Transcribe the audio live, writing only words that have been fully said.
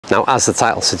Now, as the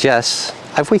title suggests,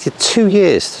 I've waited 2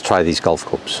 years to try these golf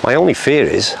clubs. My only fear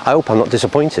is, I hope I'm not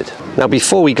disappointed. Now,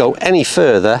 before we go any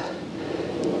further,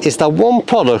 is there one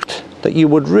product that you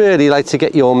would really like to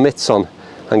get your mitts on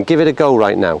and give it a go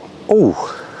right now?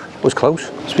 Oh, was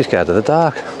close. Must be scared of the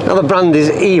dark. Now, the brand is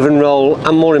Even Roll,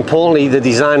 and more importantly, the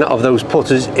designer of those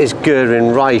putters is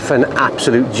Gerwin Rife, an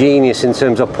absolute genius in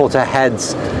terms of putter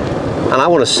heads. And I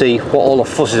want to see what all the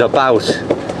fuss is about.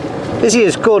 Is he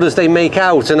as good as they make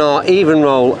out, and are Even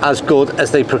Roll as good as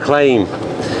they proclaim?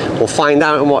 We'll find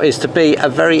out in what is to be a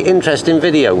very interesting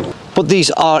video. But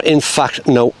these are in fact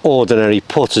no ordinary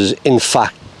putters. In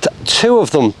fact, 2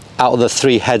 of them out of the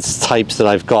 3 heads types that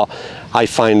I've got I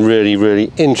find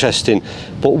really interesting,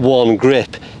 but one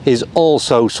grip is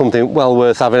also something well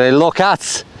worth having a look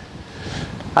at.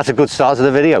 That's a good start to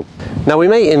the video. Now, we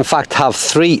may in fact have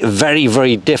 3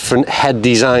 very different head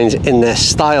designs in their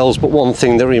styles, but one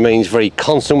thing that remains very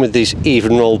constant with these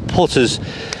Even Roll putters,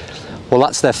 well,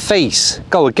 that's their face.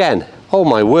 Go again. Oh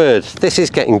my word, this is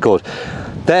getting good.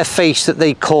 Their face that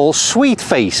they call sweet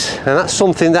face, and that's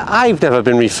something that I've never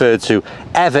been referred to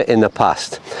ever in the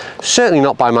past, certainly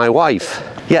not by my wife.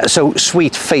 Yeah, so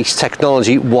sweet face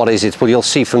technology, what is it? Well, you'll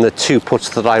see from the 2 putts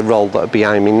that I rolled that are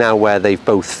behind me now where they've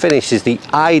both finished, is the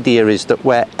idea is that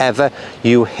wherever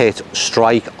you hit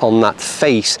strike on that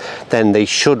face, then they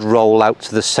should roll out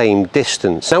to the same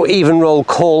distance. Now, Even Roll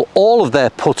call all of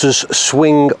their putters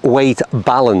swing weight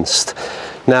balanced.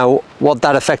 Now, what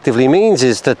that effectively means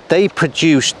is that they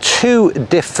produce 2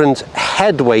 different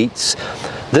head weights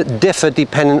that differ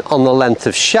depending on the length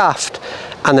of shaft,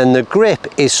 and then the grip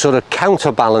is sort of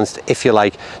counterbalanced, if you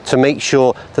like, to make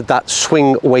sure that that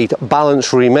swing weight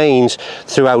balance remains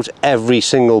throughout every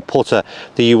single putter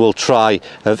that you will try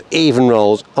of Even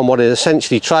Rolls. And what it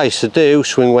essentially tries to do,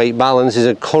 swing weight balance, is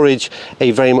encourage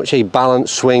very much a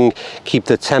balanced swing, keep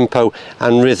the tempo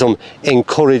and rhythm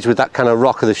encouraged with that kind of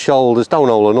rock of the shoulders, don't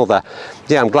hold another.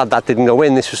 Yeah, I'm glad that didn't go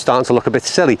in. This was starting to look a bit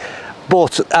silly.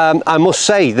 But I must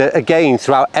say that again,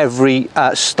 throughout every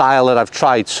style that I've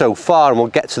tried so far, and we'll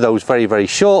get to those very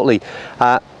shortly,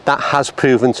 that has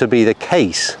proven to be the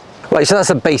case. Right, so that's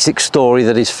a basic story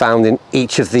that is found in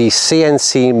each of these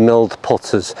CNC milled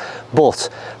putters, but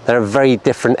there are very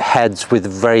different heads with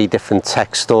very different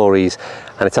tech stories,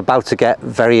 and it's about to get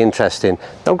very interesting.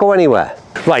 Don't go anywhere.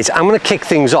 Right, I'm going to kick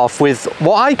things off with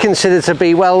what I consider to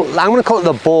be, well, I'm going to call it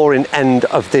the boring end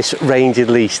of this range at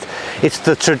least. It's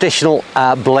the traditional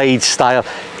blade style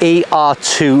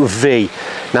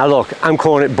ER2V. Now look, I'm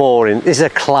calling it boring. This is a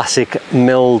classic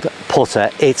milled putter.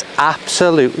 It's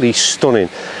absolutely stunning.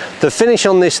 The finish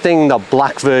on this thing, the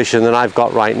black version that I've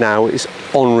got right now, is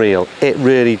unreal. It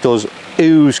really does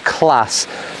ooze class.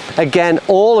 Again,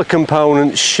 all the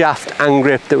components, shaft and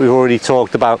grip that we've already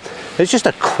talked about. It's just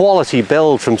a quality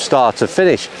build from start to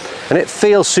finish, and it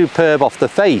feels superb off the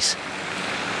face.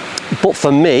 But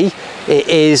for me, it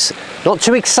is not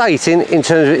too exciting in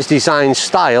terms of its design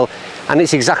style, and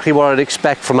it's exactly what I'd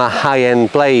expect from a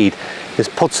high-end blade. This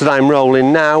putts that I'm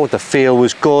rolling now, the feel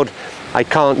was good. I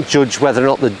can't judge whether or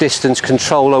not the distance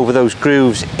control over those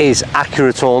grooves is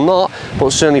accurate or not, but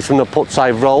certainly from the putts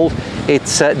I've rolled, it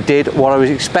did what I was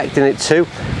expecting it to.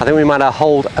 I think we might have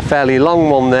holed a fairly long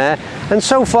one there, and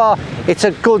so far it's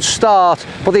a good start,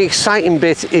 but the exciting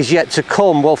bit is yet to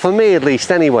come, well, for me at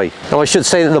least anyway. Now, I should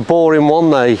say that the boring one,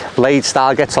 the blade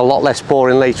style, gets a lot less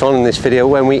boring later on in this video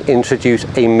when we introduce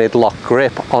a mid-lock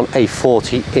grip on a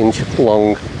 40-inch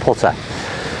long putter.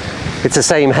 It's the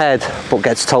same head, but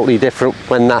gets totally different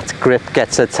when that grip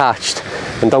gets attached.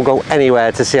 And don't go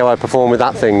anywhere to see how I perform with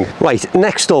that thing. Right,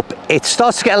 next up, it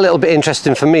starts to get a little bit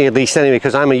interesting for me at least anyway,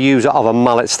 because I'm a user of a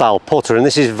mallet style putter, and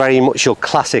this is very much your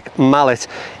classic mallet.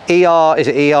 Is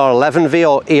it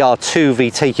ER11V or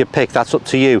ER2V? Take your pick, that's up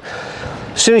to you.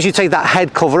 As soon as you take that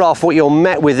head cover off, what you're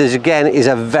met with is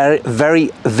a very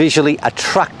visually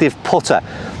attractive putter.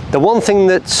 The one thing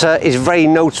that is very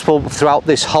noticeable throughout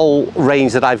this whole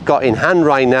range that I've got in hand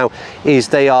right now is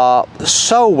they are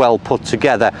so well put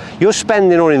together. You're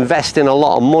spending or investing a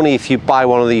lot of money if you buy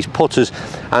one of these putters,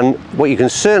 and what you can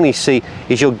certainly see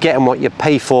is you're getting what you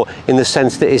pay for, in the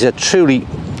sense that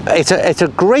it's a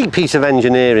great piece of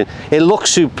engineering. It looks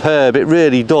superb, it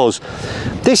really does.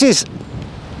 This is,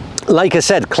 like I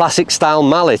said, classic style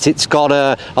mallet. It's got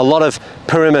a lot of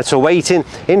perimeter weighting.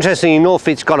 Interestingly enough,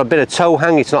 it's got a bit of toe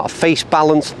hang. It's not a face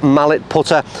balanced mallet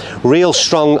putter. Real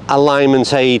strong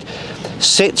alignment aid.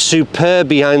 Sits superb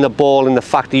behind the ball in the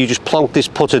fact that you just plonk this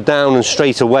putter down and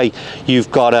straight away you've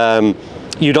got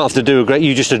you don't have to do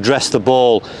you just address the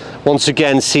ball. Once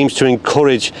again, seems to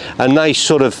encourage a nice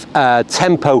sort of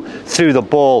tempo through the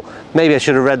ball. Maybe I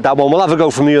should have read that one. We'll have a go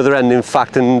from the other end in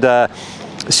fact, and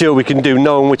see what we can do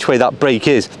knowing which way that brake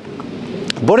is.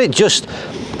 But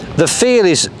the feel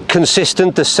is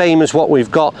consistent, the same as what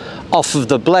we've got off of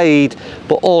the blade,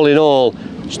 but all in all,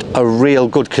 just a real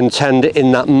good contender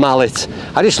in that mallet.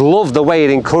 I just love the way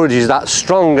it encourages that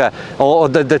stronger, or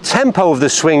the tempo of the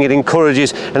swing it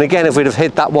encourages, and again, if we'd have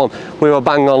hit that one, we were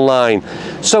bang on line.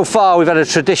 So far we've had a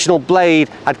traditional blade,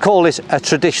 I'd call this a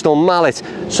traditional mallet,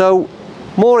 so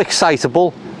more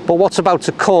excitable, but what's about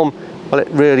to come, well, it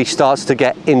really starts to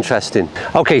get interesting.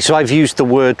 Okay, so I've used the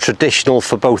word traditional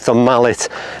for both the mallet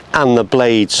and the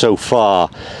blade so far.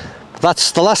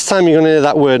 That's the last time you're going to hear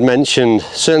that word mentioned,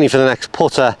 certainly for the next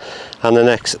putter and the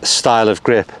next style of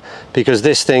grip, because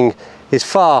this thing is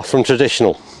far from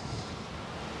traditional.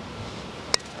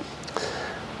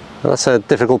 Well, that's a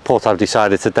difficult putt I've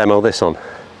decided to demo this on.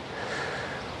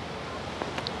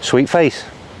 Sweet face.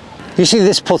 You see,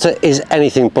 this putter is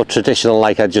anything but traditional,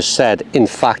 like I just said. In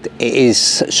fact,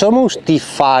 it almost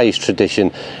defies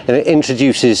tradition, and it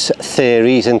introduces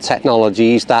theories and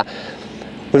technologies that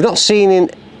we've not seen in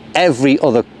every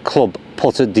other club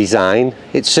putter design.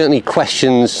 It certainly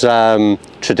questions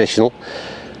traditional.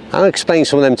 I'll explain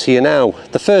some of them to you now.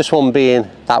 The first one being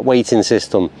that weighting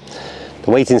system. The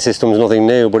weighting system is nothing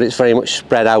new, but it's very much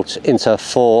spread out into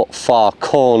 4 far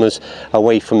corners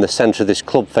away from the centre of this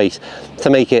club face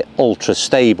to make it ultra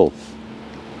stable.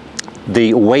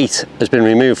 The weight has been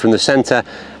removed from the centre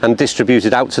and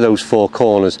distributed out to those 4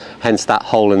 corners, hence that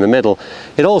hole in the middle.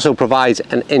 It also provides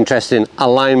an interesting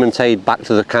alignment aid back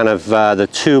to the kind of the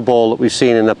 2-ball that we've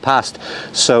seen in the past,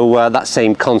 so that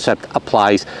same concept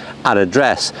applies at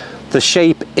address. The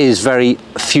shape is very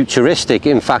futuristic.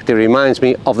 In fact, it reminds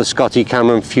me of the Scotty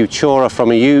Cameron Futura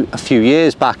from a few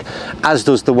years back, as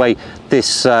does the way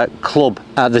this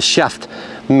the shaft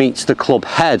meets the club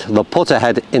head, the putter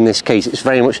head in this case. It's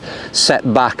very much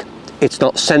set back. It's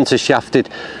not centre shafted,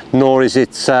 nor is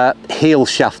it heel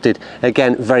shafted.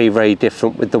 Again, very, very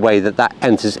different with the way that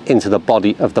enters into the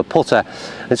body of the putter.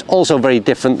 It's also very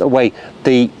different the way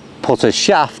the putter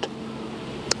shaft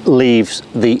leaves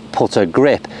the putter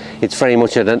grip. It's very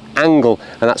much at an angle,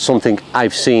 and that's something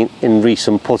I've seen in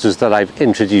recent putters that I've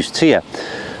introduced to you.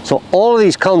 So all of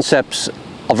these concepts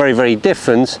are very, very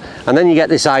different, and then you get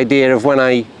this idea of when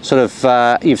I sort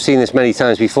of, you've seen this many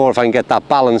times before, if I can get that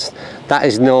balanced, that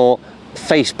is nor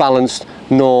face balanced,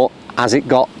 nor has it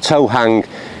got toe hang.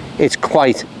 It's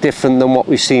quite different than what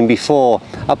we've seen before,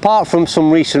 apart from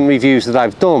some recent reviews that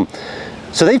I've done.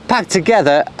 So they've packed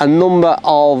together a number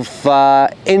of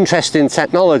interesting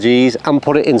technologies and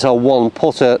put it into one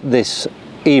putter, this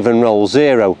Even Roll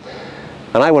Zero.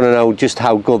 And I want to know just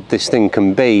how good this thing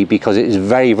can be, because it is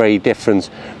very, very different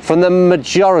from the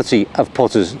majority of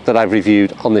putters that I've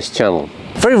reviewed on this channel.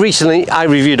 Very recently I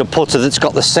reviewed a putter that's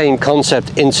got the same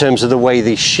concept in terms of the way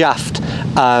the shaft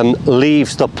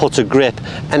leaves the putter grip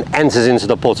and enters into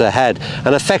the putter head,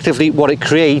 and effectively what it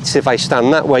creates, if I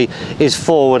stand that way, is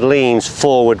forward leans,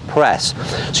 forward press.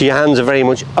 So your hands are very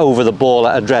much over the ball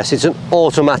at address. It's an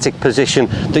automatic position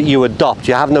that you adopt.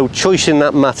 You have no choice in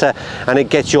that matter, and it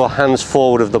gets your hands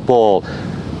forward of the ball.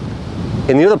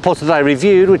 In the other putter that I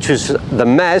reviewed, which was the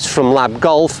Mez from Lab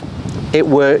Golf, it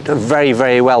worked very,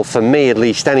 very well for me, at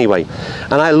least anyway.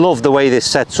 And I love the way this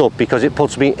sets up, because it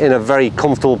puts me in a very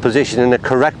comfortable position, in a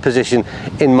correct position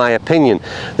in my opinion.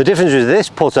 The difference with this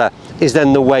putter is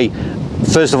then the way,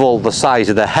 first of all, the size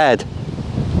of the head,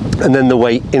 and then the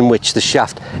way in which the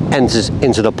shaft enters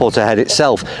into the putter head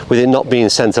itself, with it not being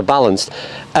centre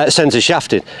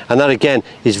shafted, and that again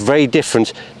is very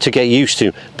different to get used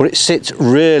to, but it sits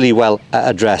really well at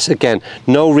address. Again,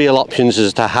 no real options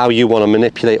as to how you want to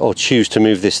manipulate or choose to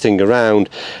move this thing around,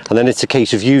 and then it's a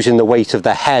case of using the weight of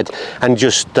the head and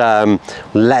just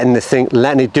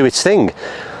letting it do its thing.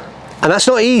 And that's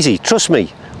not easy, trust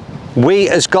me. We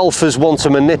as golfers want to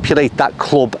manipulate that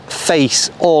club face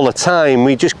all the time.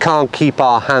 We just can't keep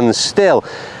our hands still.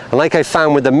 And like I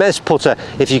found with the Mez putter,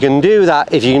 if you can do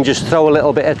that, if you can just throw a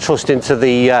little bit of trust into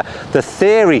the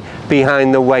theory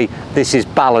behind the way this is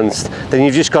balanced, then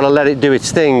you've just got to let it do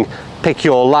its thing, pick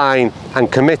your line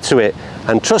and commit to it.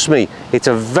 And trust me, it's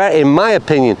in my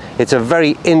opinion, it's a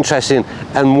very interesting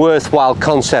and worthwhile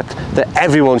concept that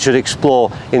everyone should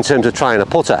explore in terms of trying a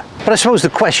putter. But I suppose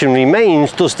the question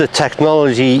remains, does the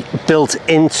technology built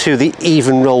into the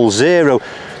Even Roll Zero,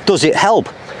 does it help?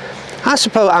 I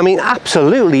suppose, I mean,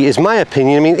 absolutely is my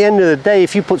opinion. I mean, at the end of the day,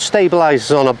 if you put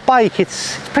stabilizers on a bike,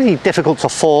 it's pretty difficult to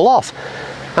fall off.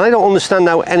 And I don't understand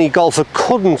how any golfer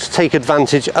couldn't take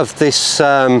advantage of this,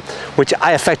 which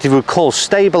I effectively would call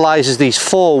stabilizers, these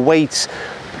 4 weights,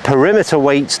 perimeter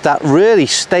weights that really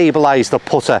stabilize the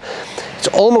putter. it's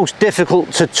almost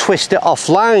difficult to twist it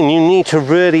offline. You need to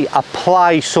really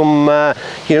apply some,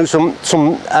 you know, some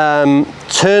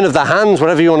turn of the hands,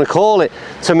 whatever you want to call it,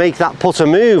 to make that putter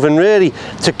move. And really,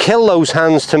 to kill those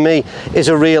hands, to me, is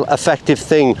a real effective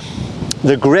thing.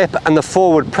 The grip and the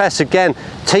forward press, again,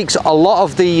 takes a lot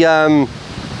of the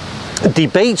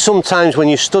debate sometimes when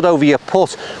you stood over your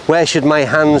putt. Where should my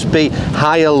hands be?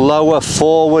 Higher, lower,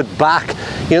 forward, back?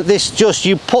 You know, this just,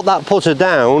 you put that putter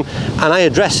down and I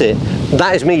address it.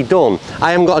 That is me done.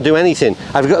 I haven't got to do anything.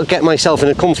 I've got to get myself in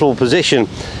a comfortable position,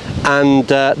 and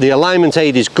the alignment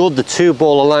aid is good. The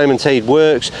 2-ball alignment aid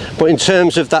works, but in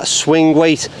terms of that swing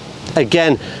weight,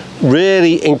 again,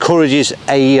 really encourages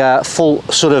a full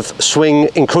sort of swing,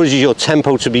 encourages your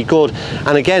tempo to be good,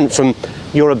 and again, from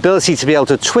your ability to be able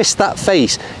to twist that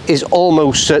face is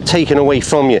almost taken away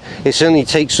from you. It certainly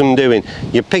takes some doing.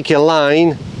 You pick your line,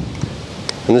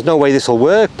 and there's no way this will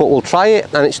work, but we'll try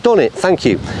it, and it's done it. Thank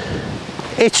you.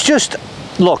 It's just,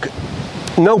 look,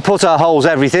 no putter holds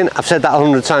everything. I've said that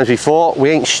 100 times before. We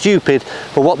ain't stupid,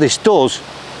 but what this does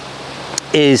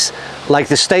is, like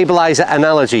the stabilizer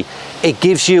analogy, it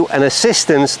gives you an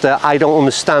assistance that I don't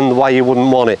understand why you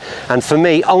wouldn't want it. And for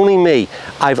me, only me,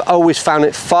 I've always found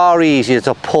it far easier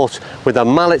to putt with a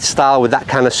mallet style with that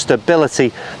kind of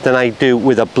stability than I do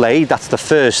with a blade. That's the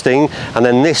first thing. And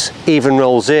then this even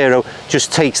roll zero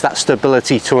just takes that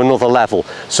stability to another level.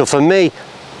 So for me,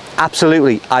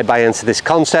 absolutely, I buy into this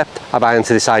concept, I buy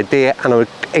into this idea, and I would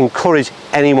encourage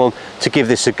anyone to give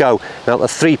this a go. Now, the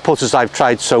 3 putters I've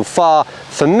tried so far,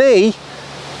 for me,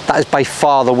 that is by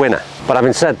far the winner. But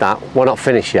having said that, we're not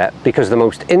finished yet, because the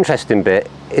most interesting bit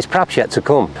is perhaps yet to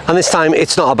come. And this time,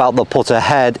 it's not about the putter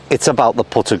head, it's about the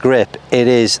putter grip. It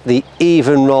is the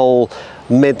even roll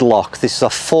mid-lock. This is a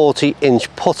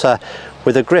 40-inch putter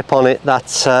with a grip on it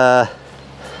that's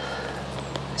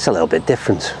it's a little bit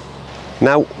different.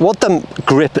 Now, what the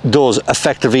grip does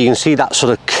effectively, you can see that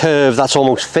sort of curve that's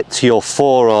almost fit to your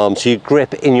forearm. So your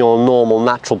grip in your normal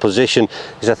natural position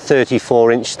is a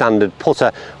 34-inch standard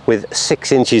putter with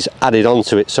 6 inches added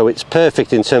onto it. So it's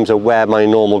perfect in terms of where my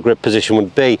normal grip position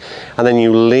would be. And then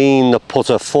you lean the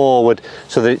putter forward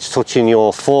so that it's touching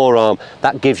your forearm.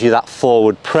 That gives you that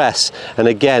forward press. And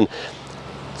again,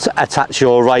 to attach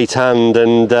your right hand,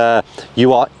 and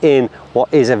you are in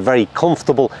what is a very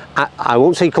comfortable, I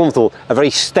won't say comfortable, a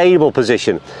very stable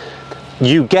position.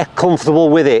 You get comfortable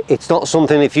with it. It's not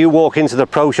something, if you walk into the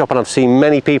pro shop, and I've seen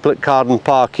many people at Carden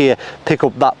Park here pick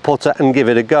up that putter and give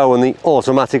it a go, and the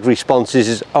automatic response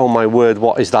is, oh my word,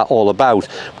 what is that all about?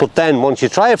 But then once you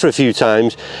try it for a few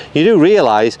times, you do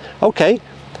realise, okay,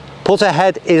 putter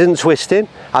head isn't twisting.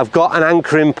 I've got an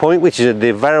anchoring point, which is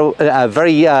a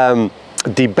very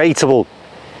debatable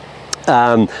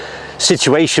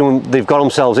situation they've got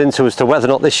themselves into as to whether or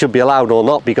not this should be allowed or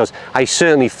not, because I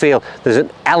certainly feel there's an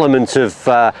element of,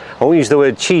 I won't use the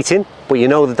word cheating, but you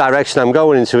know the direction I'm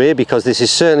going into here, because this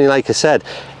is certainly, like I said,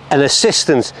 an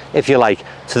assistance, if you like,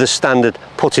 to the standard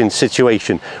putting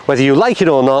situation. Whether you like it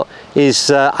or not is,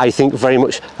 I think, very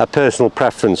much a personal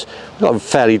preference. We've got a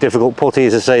fairly difficult putt here,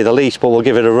 to say the least, but we'll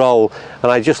give it a roll.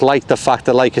 And I just like the fact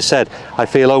that, like I said, I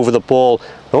feel over the ball,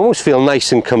 I almost feel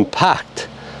nice and compact.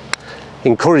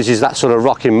 Encourages that sort of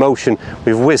rocking motion.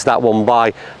 We've whizzed that one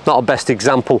by. Not a best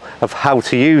example of how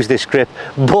to use this grip,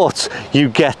 but you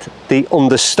get the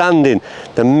understanding.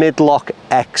 The mid-lock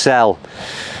XL.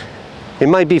 It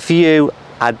might be for you,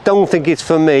 I don't think it's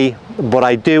for me, but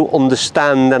I do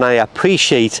understand and I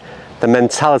appreciate the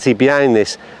mentality behind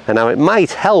this, and how it might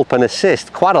help and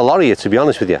assist quite a lot of you, to be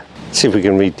honest with you. Let's see if we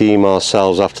can redeem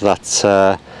ourselves after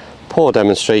that poor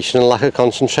demonstration and lack of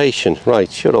concentration.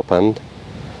 Right, shut up, hand.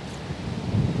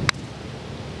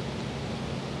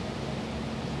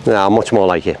 No, much more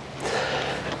like it.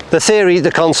 The theory,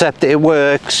 the concept, it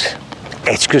works.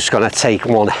 It's just going to take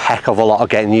one heck of a lot of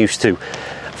getting used to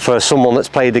for someone that's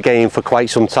played the game for quite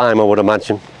some time, I would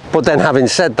imagine. But then, having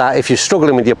said that, if you're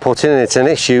struggling with your putting and it's an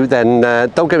issue, then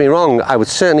don't get me wrong, I would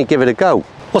certainly give it a go.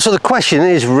 Well, so the question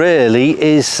is really,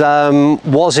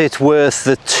 was it worth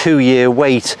the 2-year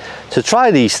wait to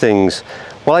try these things?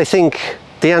 Well, I think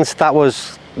the answer to that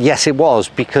was yes, it was,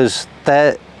 because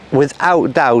they're,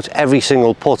 without doubt, every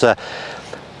single putter,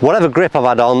 whatever grip I've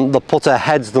had on, the putter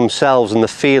heads themselves and the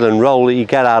feel and roll that you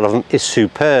get out of them is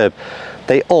superb.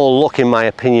 They all look, in my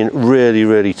opinion, really,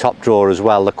 really top drawer as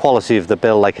well. The quality of the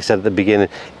build, like I said at the beginning,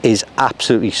 is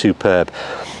absolutely superb.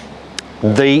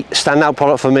 The standout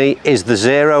product for me is the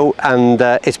Zero, and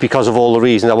it's because of all the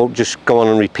reasons. I won't just go on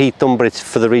and repeat them, but it's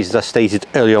for the reasons I stated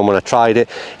earlier on when I tried it.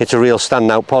 It's a real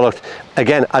standout product.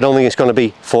 Again, I don't think it's going to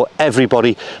be for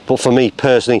everybody, but for me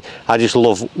personally, I just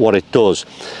love what it does.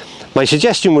 My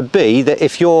suggestion would be that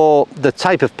if you're the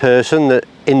type of person that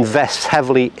invests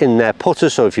heavily in their putter,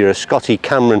 so if you're a Scotty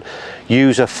Cameron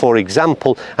user for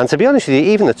example, and to be honest with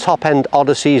you, even the top end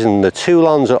Odysseys and the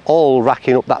Toulons are all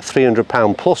racking up that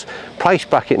 £300 plus price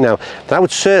bracket now, then I would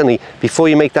certainly, before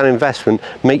you make that investment,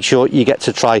 make sure you get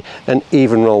to try an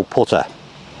even roll putter.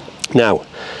 Now,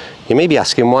 you may be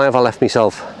asking, why have I left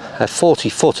myself a 40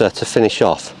 footer to finish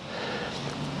off?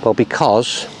 Well,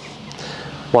 because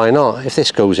why not? If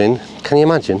this goes in, can you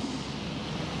imagine?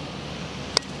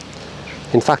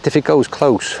 In fact, if it goes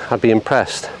close, I'd be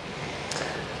impressed.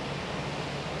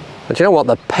 But you know what?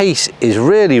 The pace is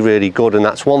really, really good, and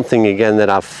that's one thing again that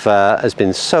has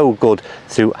been so good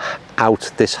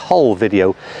throughout this whole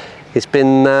video. It's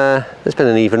been there's been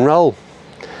an even roll.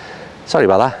 Sorry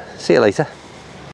about that. See you later.